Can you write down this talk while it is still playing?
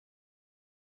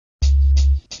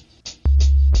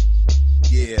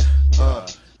Yeah,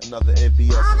 another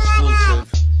N.B.S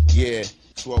exclusive. Yeah,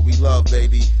 it's what we love,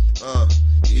 baby.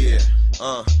 Yeah,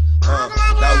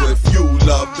 Now if you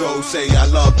love dough, say I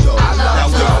love dough. Now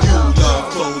if you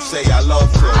love clothes, say I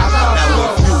love clothes.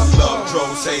 Now if you love dro,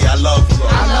 say I love dro.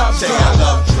 Say I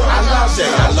love dro. Say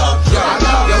I love dro.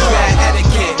 Yo, bad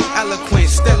etiquette, eloquent,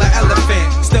 still an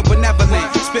elephant, still benevolent,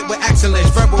 spit with excellence,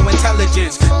 verbal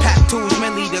intelligence. Pack tools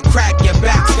mainly to crack your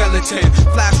back skeleton.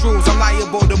 Flash rules, I'm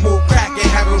liable to move crack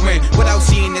and heroin without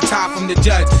seeing the time from the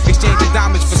judge. Exchanging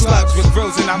diamonds for slugs with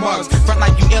grills in our mugs. Front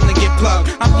like you ill and get plugged.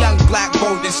 I'm young, black,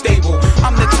 bold, and stable.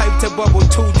 I'm the type to bubble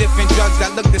two different drugs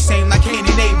that look the same like Cain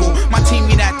and Abel. My team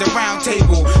meet at the round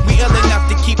table. We ill enough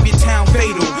to keep your town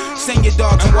fatal. Send your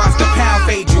dogs and watch the pound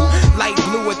fade you. Light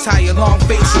blue attire, long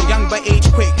facial, young but age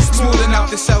quick. Smooth enough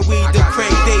to sell weed to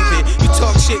Craig David. You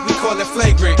talk shit, we call it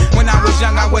flagrant. When I was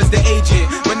young, I was the agent,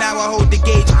 but now I hold the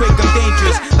gauge quick, I'm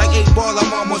dangerous. Like 8-ball,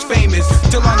 I'm almost famous.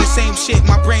 Still on the same shit,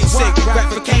 my brain sick. Rap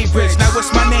for Cambridge, now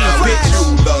what's my name, bitch? If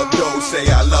you love dough, say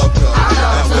I love dough.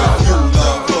 Now if you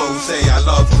love clothes, say I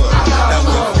love clothes. Now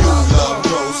if you love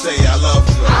dro, say I love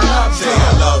dro. Say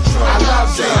I love dro.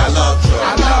 Say I love dro.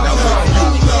 Now if you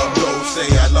love dough, say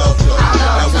I love dough.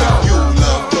 Now if you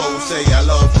love clothes, say I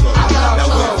love clothes. Now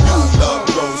if you love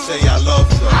dro, say I love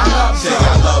dro. Say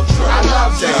I love dro.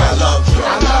 Say I love dro.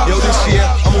 Yo, this year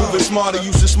I'm moving smarter.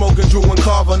 Used to smoking Drew and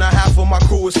Carver. Now half of my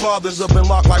crew is fathers up and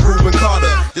locked like Reuben Carter.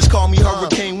 Just call me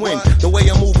Hurricane Wind, the way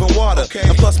I'm moving water.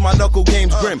 And plus my knuckle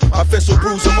game's grim. My fist will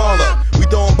bruise them all up. We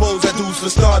throwing blows at dudes for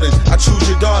starters. I choose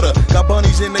your daughter. Got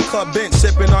bunnies in the club bench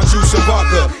sipping on juice and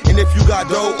vodka. And if you got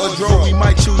dough or dro, we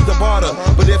might choose the barter.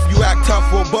 But if you act tough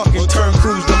for a buck and turn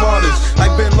crews to martyrs,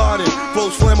 like Bin Laden,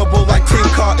 flows flammable like tin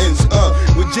cartons.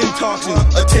 With gin toxins,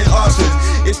 a 10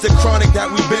 arsons. It's the chronic that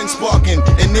we been sparking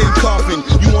and then coughing.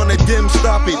 You wanna dim,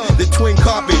 stop it. The twin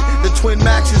carpet, the twin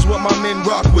max is what my men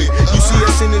rock with. You see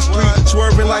us in the street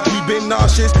swerving like we been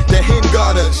nauseous. The hen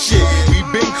got us, shit. We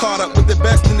been caught up with the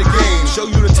best in the game. Show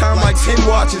you the time like 10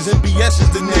 watches. N.B.S is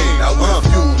the name. Now if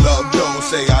you love dough,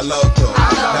 say I love dough.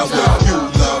 Now if you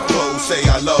love clothes, say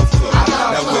I love clothes.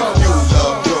 Now if you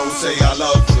love dro, say I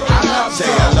love dro. Say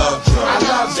I love dro.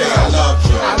 Say I love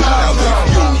dro. Now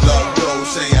if you love dough,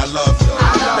 say I love dro.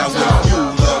 Now if you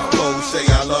love clothes, say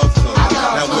I love clothes.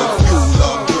 Now if you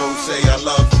love dro, say I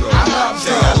love dro.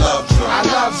 Say I love dro.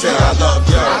 Say I love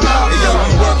dro. And yo,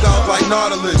 we work out like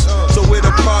Nautilus, so where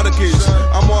the product is.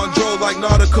 I'm on dro like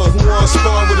Nautica, who wanna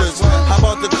spar with us? How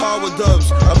about the car with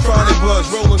dubs? A chronic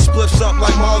buzz, rolling spliffs up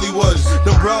like Molly was.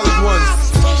 The brolic ones.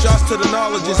 Shots to the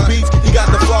knowledge beats. He got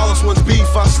the flawless ones beef.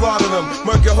 I slaughter them.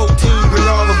 Murk your whole team, bring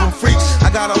all of them freaks. I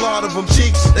got a lot of them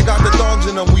cheeks. They got the thongs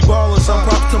in them. We ballin', some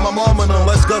props to my mom and them.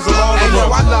 Let's guzzle all of them. Hey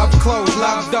yo, I love clothes,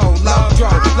 love dough, love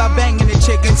dro, love banging the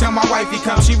chick until my wifey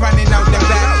comes. She running